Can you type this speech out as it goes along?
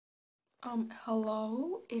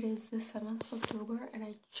Hello, it is the 7th of October and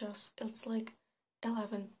it's like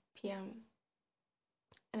 11 p.m.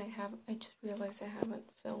 and I just realized I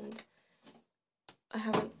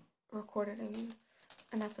haven't recorded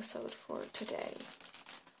an episode for today.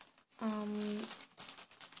 Um,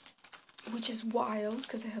 which is wild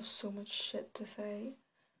because I have so much shit to say,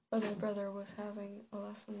 but my brother was having a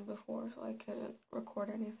lesson before, so I couldn't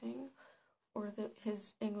record anything, or that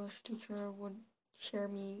his English teacher would hear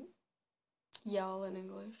me yell in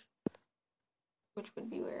English, which would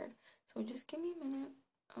be weird. So just give me a minute.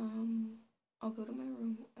 I'll go to my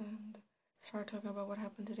room and start talking about what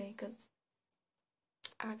happened today, because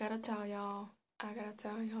I gotta tell y'all.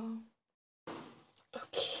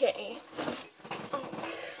 Okay.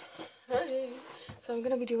 Okay. So I'm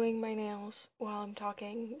gonna be doing my nails while I'm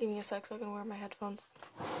talking. Give me a sec so I can wear my headphones.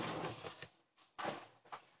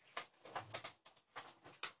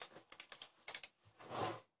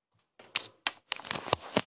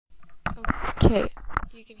 Okay.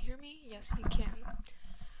 You can hear me? Yes, you can.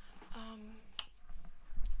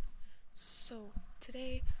 So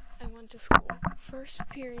today I went to school. First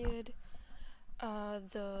period,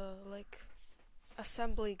 the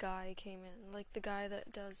assembly guy came in, like the guy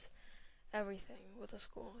that does everything with the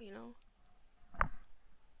school, you know?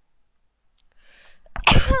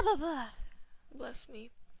 Bless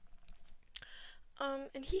me.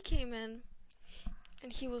 And he came in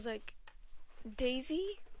and he was like,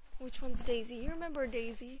 Daisy? Which one's Daisy? You remember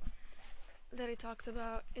Daisy that I talked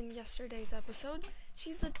about in yesterday's episode?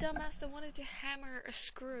 She's the dumbass that wanted to hammer a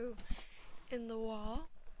screw in the wall.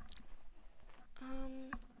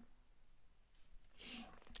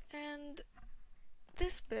 And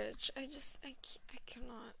this bitch, I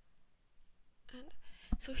cannot. And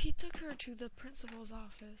so he took her to the principal's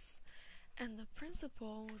office, and the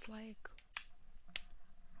principal was like,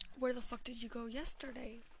 where the fuck did you go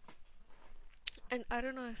yesterday? And I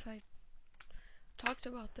don't know if I talked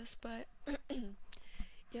about this, but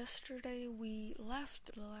yesterday we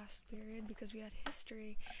left the last period because we had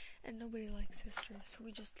history, and nobody likes history, so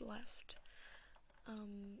we just left.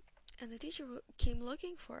 And the teacher came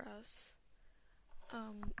looking for us.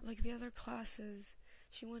 Like the other classes,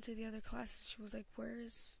 she went to the other classes. She was like,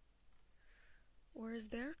 "Where's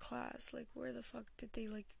their class? Like, where the fuck did they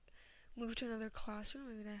move to another classroom?"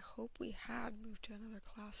 I mean, I hope we had moved to another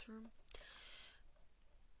classroom,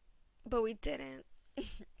 but we didn't.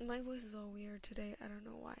 My voice is all weird today. I don't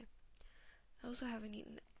know why. I also haven't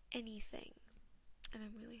eaten anything, and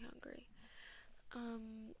I'm really hungry.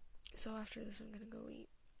 So after this, I'm gonna go eat.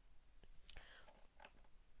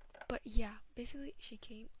 But yeah, basically, she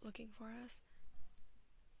came looking for us.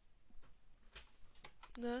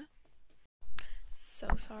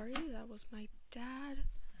 So sorry, that was my dad.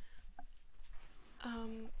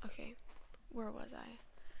 Okay, where was I?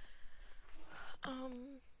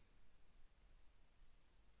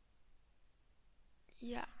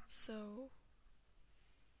 Yeah, so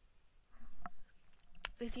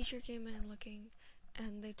the teacher came in looking,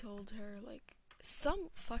 and they told her, like, some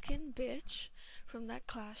fucking bitch from that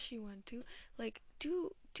class she went to, like,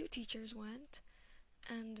 two teachers went,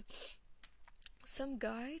 and some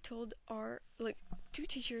guy told two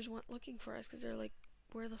teachers went looking for us, because they're like,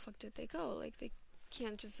 where the fuck did they go? Like, they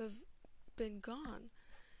can't just have been gone.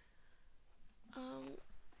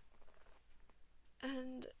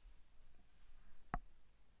 And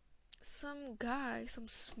some guy, some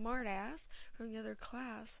smart ass from the other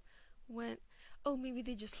class went, oh, maybe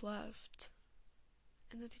they just left.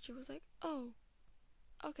 And the teacher was like, oh,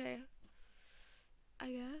 okay,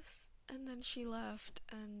 I guess. And then she left,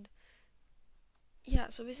 and yeah,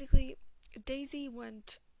 so basically Daisy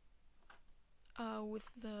went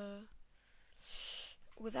with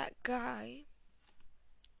that guy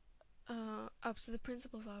up to the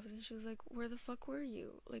principal's office, and she was like, where the fuck were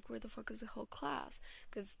you? Like, where the fuck is the whole class?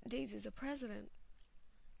 Because Daisy's the president.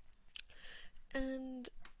 And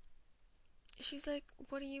she's like,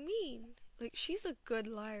 what do you mean? Like, she's a good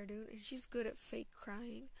liar, dude, and she's good at fake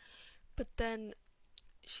crying. But then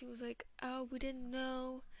she was like, oh, we didn't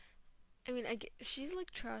know. I mean, she's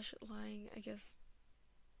like trash at lying, I guess.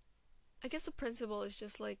 I guess the principal is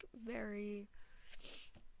just like very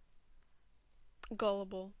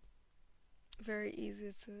gullible, very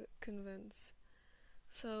easy to convince.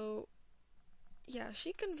 So, yeah,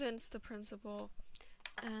 she convinced the principal,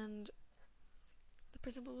 and the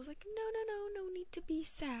principal was like, no need to be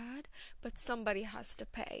sad, but somebody has to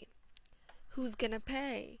pay. Who's gonna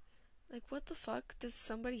pay? Like, what the fuck? Does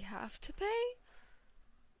somebody have to pay?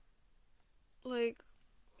 Like,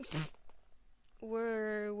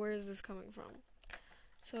 where is this coming from?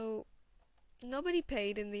 So, nobody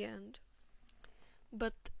paid in the end,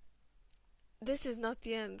 but this is not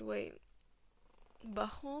the end. Wait. But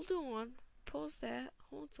hold on. Pause that.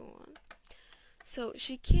 Hold on. So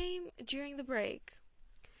she came during the break.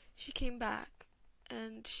 She came back,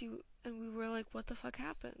 and we were like, "What the fuck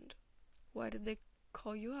happened? Why did they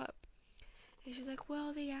call you up?" And she's like,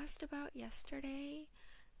 "Well, they asked about yesterday,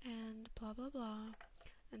 and blah blah blah,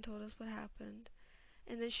 and told us what happened."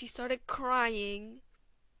 And then she started crying.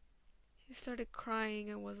 She started crying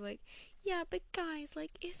and was like, "Yeah, but guys,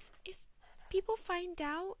 like, if people find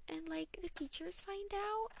out and like the teachers find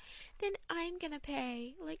out, then I'm gonna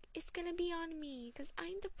pay. Like, it's gonna be on me because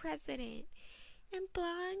I'm the president." And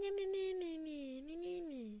blah,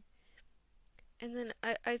 and then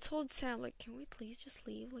I told Sam, like, can we please just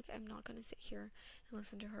leave? Like, I'm not gonna sit here and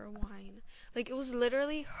listen to her whine. Like, it was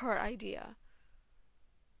literally her idea.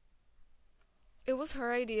 It was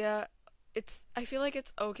her idea. I feel like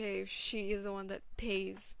it's okay if she is the one that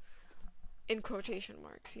pays, in quotation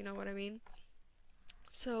marks, you know what I mean?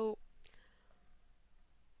 So,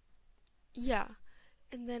 yeah.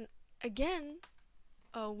 And then again,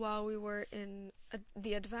 while we were in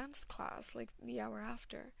the advanced class, like the hour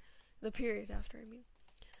after, the period after, I mean,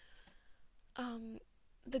 um,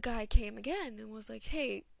 the guy came again and was like,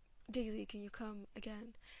 "Hey, Daisy, can you come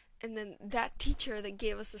again?" And then that teacher that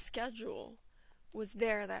gave us the schedule was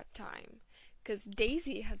there that time, because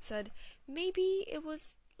Daisy had said maybe it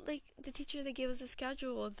was like the teacher that gave us the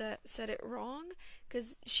schedule that said it wrong,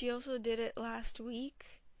 because she also did it last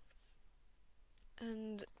week.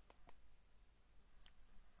 And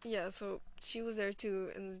yeah, so she was there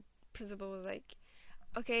too, and the principal was like,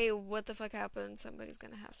 "Okay, what the fuck happened? Somebody's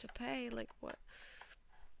gonna have to pay. Like, what?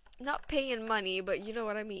 Not paying money, but you know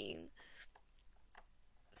what I mean."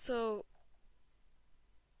 So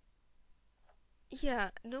yeah,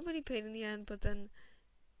 nobody paid in the end, but then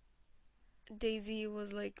Daisy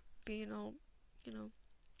was like being all, you know,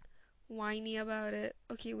 whiny about it.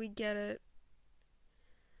 Okay, we get it.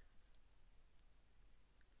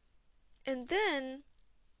 And then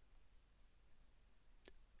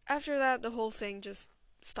after that, the whole thing just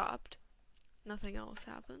stopped. Nothing else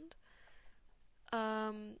happened.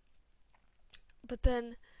 Um, but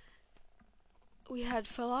then we had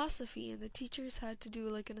philosophy, and the teachers had to do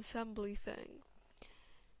like an assembly thing.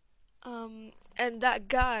 And that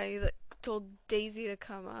guy that told Daisy to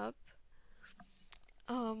come up,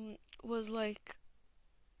 was like,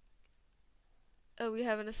 "Oh, we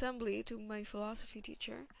have an assembly," to my philosophy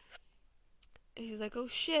teacher. And she's like, "Oh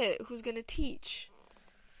shit, who's gonna teach?"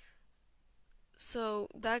 So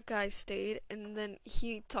that guy stayed, and then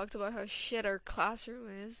he talked about how shit our classroom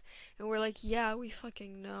is, and we're like, "Yeah, we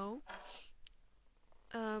fucking know.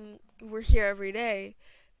 We're here every day."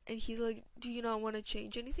 And he's like, "Do you not want to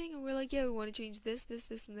change anything?" And we're like, "Yeah, we want to change this, this,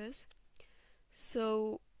 this, and this."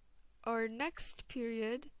 So our next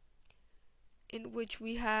period, in which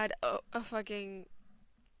we had a fucking,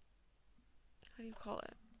 how do you call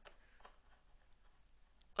it?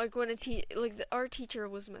 Like when our teacher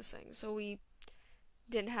was missing, so we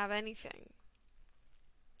didn't have anything.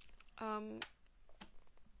 Um,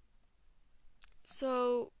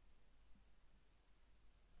 so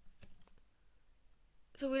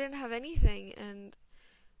we didn't have anything, and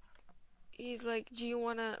he's like, "Do you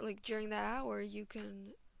wanna, like, during that hour you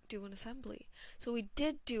can do an assembly?" So we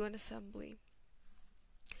did do an assembly,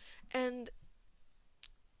 and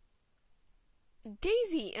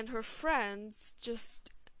Daisy and her friends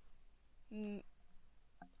just,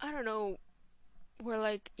 I don't know, were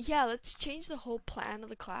like, "Yeah, let's change the whole plan of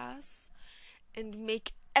the class and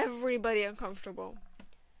make everybody uncomfortable,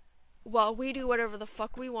 while we do whatever the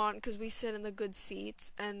fuck we want because we sit in the good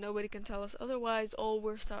seats and nobody can tell us otherwise, or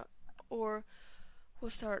we'll start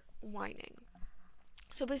whining."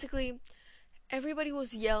 So basically, everybody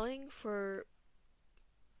was yelling for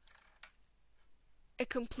a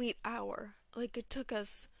complete hour. Like, it took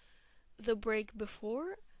us the break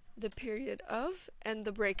before, the period of, and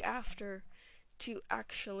the break after to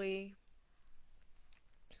actually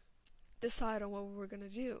decide on what we were gonna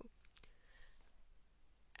do.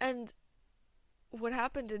 And what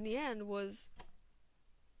happened in the end was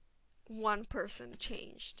one person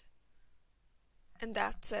changed. And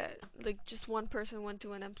that's it. Like, just one person went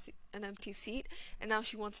to an empty seat, and now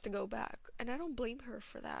she wants to go back. And I don't blame her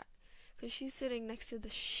for that, because she's sitting next to the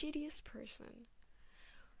shittiest person.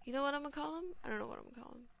 You know what I'm gonna call him? I don't know what I'm gonna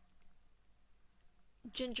call him.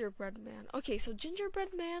 Gingerbread Man. Okay, so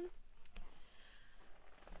Gingerbread Man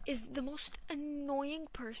is the most annoying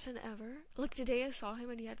person ever. Like, today I saw him,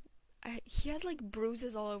 and he had like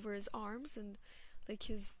bruises all over his arms, and like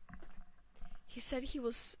he said he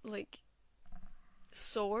was like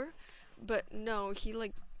sore, but no, he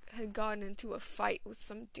like had gotten into a fight with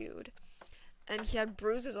some dude. and he had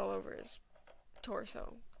bruises all over his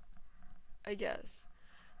torso, I guess.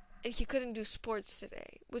 And he couldn't do sports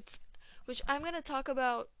today, which I'm gonna talk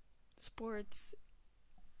about sports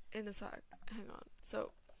in a sec. Hang on.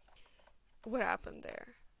 So, what happened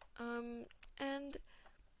there? And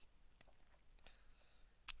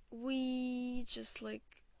we just like,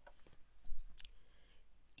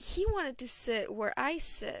 he wanted to sit where I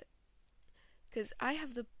sit, because I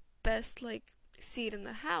have the best like seat in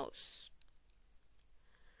the house,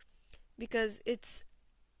 because it's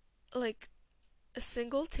like a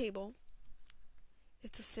single table.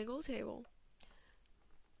 It's a single table.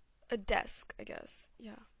 A desk, I guess.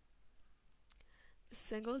 Yeah. A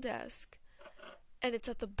single desk. And it's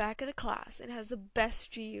at the back of the class. It has the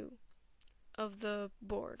best view of the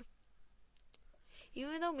board.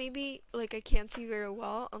 Even though maybe like I can't see very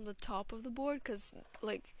well on the top of the board, because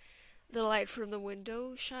like the light from the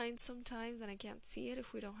window shines sometimes and I can't see it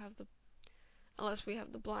if we don't have unless we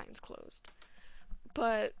have the blinds closed.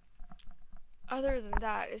 But other than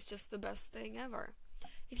that, it's just the best thing ever.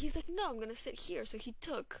 And he's like, no, I'm gonna sit here. So he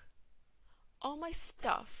took all my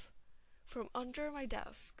stuff from under my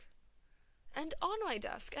desk and on my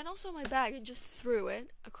desk and also my bag and just threw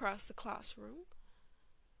it across the classroom.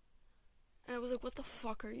 And I was like, what the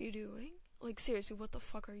fuck are you doing? Like, seriously, what the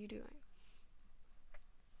fuck are you doing?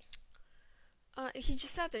 He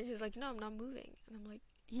just sat there and he's like, no, I'm not moving. And I'm like,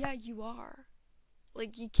 yeah, you are.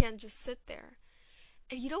 Like, you can't just sit there.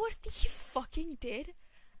 And you know what he fucking did?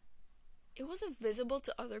 It wasn't visible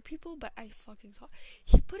to other people, but I fucking saw it.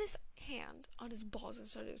 He put his hand on his balls and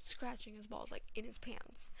started scratching his balls, like, in his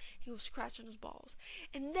pants. He was scratching his balls.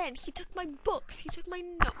 And then he took my books. He took my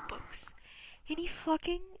notebooks. And he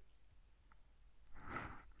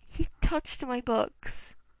touched my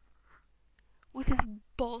books with his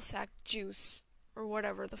ballsack juice or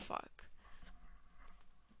whatever the fuck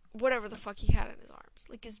he had in his arms,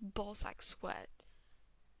 like his ballsack sweat.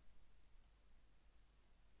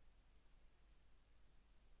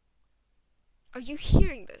 Are you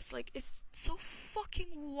hearing this? Like, it's so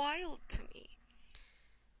fucking wild to me.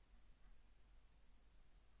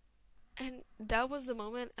 And that was the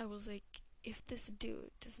moment I was like, if this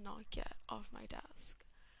dude does not get off my desk,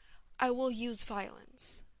 I will use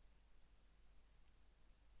violence.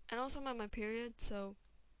 And also I'm on my period, so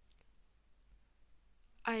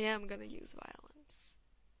I am gonna use violence.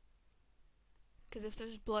 Because if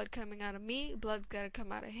there's blood coming out of me, blood's gotta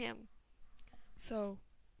come out of him. So,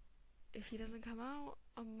 if he doesn't come out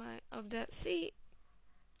of that seat,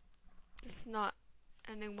 it's not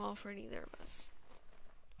ending well for neither of us.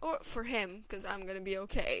 Or for him, because I'm gonna be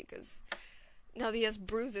okay, because now that he has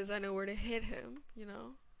bruises, I know where to hit him, you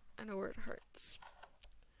know? I know where it hurts.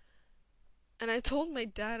 And I told my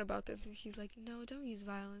dad about this, and he's like, no, don't use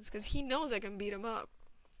violence, because he knows I can beat him up.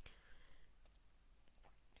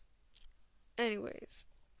 Anyways,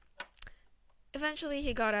 eventually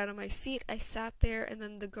he got out of my seat. I sat there, and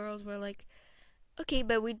then the girls were like, okay,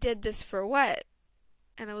 but we did this for what?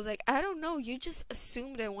 And I was like, I don't know, you just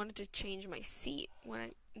assumed I wanted to change my seat when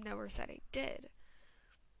I never said I did.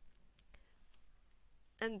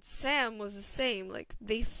 And Sam was the same, like,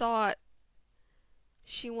 they thought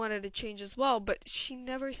she wanted to change as well, but she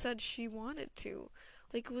never said she wanted to.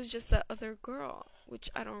 Like, it was just that other girl,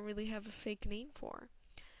 which I don't really have a fake name for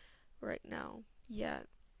right now, yet.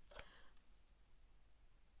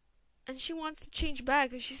 And she wants to change back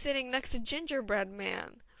because she's sitting next to Gingerbread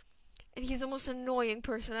Man. And he's the most annoying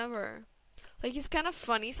person ever. Like, he's kind of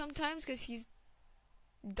funny sometimes because he's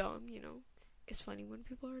dumb, you know. It's funny when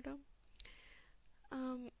people are dumb.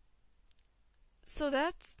 So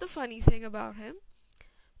that's the funny thing about him.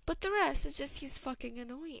 But the rest is just he's fucking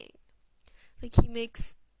annoying. Like, he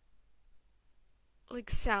makes, like,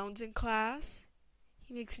 sounds in class.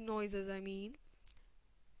 He makes noises, I mean.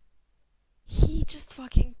 He just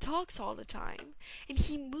fucking talks all the time. And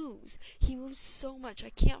he moves. He moves so much. I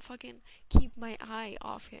can't fucking keep my eye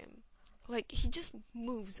off him. Like, he just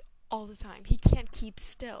moves all the time. He can't keep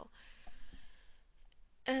still.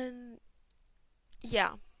 And,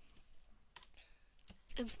 yeah.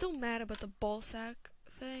 I'm still mad about the ballsack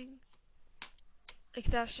thing. Like,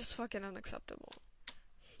 that's just fucking unacceptable.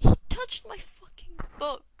 He touched my fucking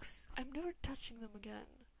books. I'm never touching them again.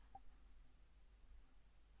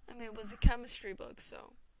 I mean, it was a chemistry book,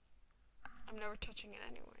 so I'm never touching it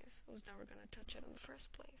anyways. I was never gonna touch it in the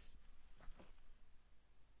first place.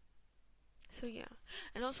 So yeah.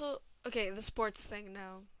 And also, okay, the sports thing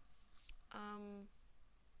now.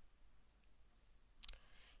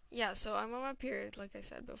 Yeah, so I'm on my period, like I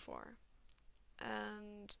said before.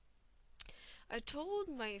 And I told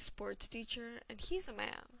my sports teacher, and he's a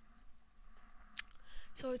man.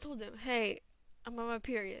 So I told him, hey, I'm on my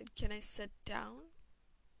period. Can I sit down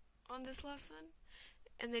on this lesson?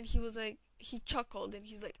 And then he was like, he chuckled and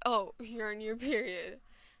he's like, oh, you're on your period.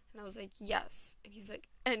 And I was like, yes. And he's like,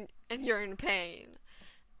 and you're in pain.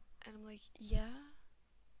 And I'm like, yeah,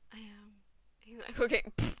 I am. And he's like, okay,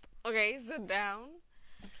 okay, sit down.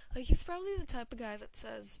 Like, he's probably the type of guy that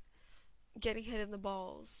says getting hit in the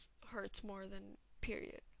balls hurts more than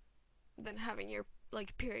than having your,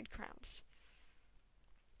 like, period cramps.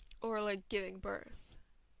 Or, like, giving birth.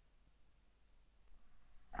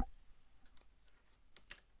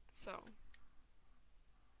 So,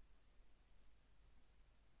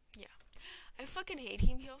 yeah. I fucking hate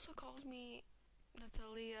him. He also calls me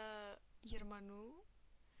Natalia Yermanu,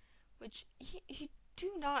 which he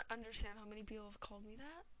do not understand how many people have called me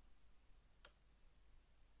that.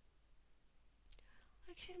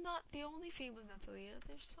 Like, she's not the only famous Natalia.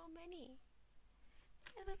 There's so many.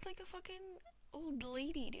 And that's like a fucking old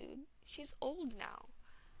lady, dude. She's old now.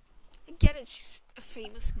 I get it, she's a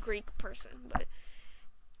famous Greek person, but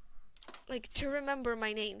like, to remember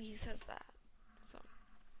my name, he says that. So,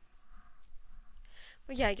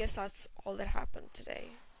 but yeah, I guess that's all that happened today.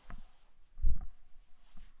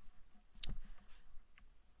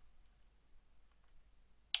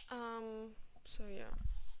 So yeah,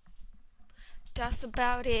 that's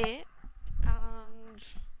about it. And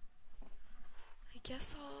I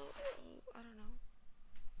guess I don't know,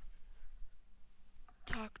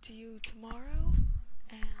 talk to you tomorrow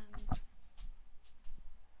and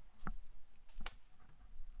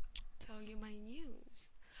tell you my news.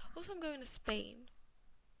 Also, I'm going to Spain,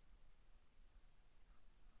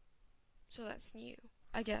 so that's new,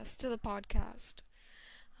 I guess, to the podcast.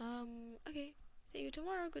 Okay, see you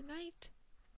tomorrow. Good night.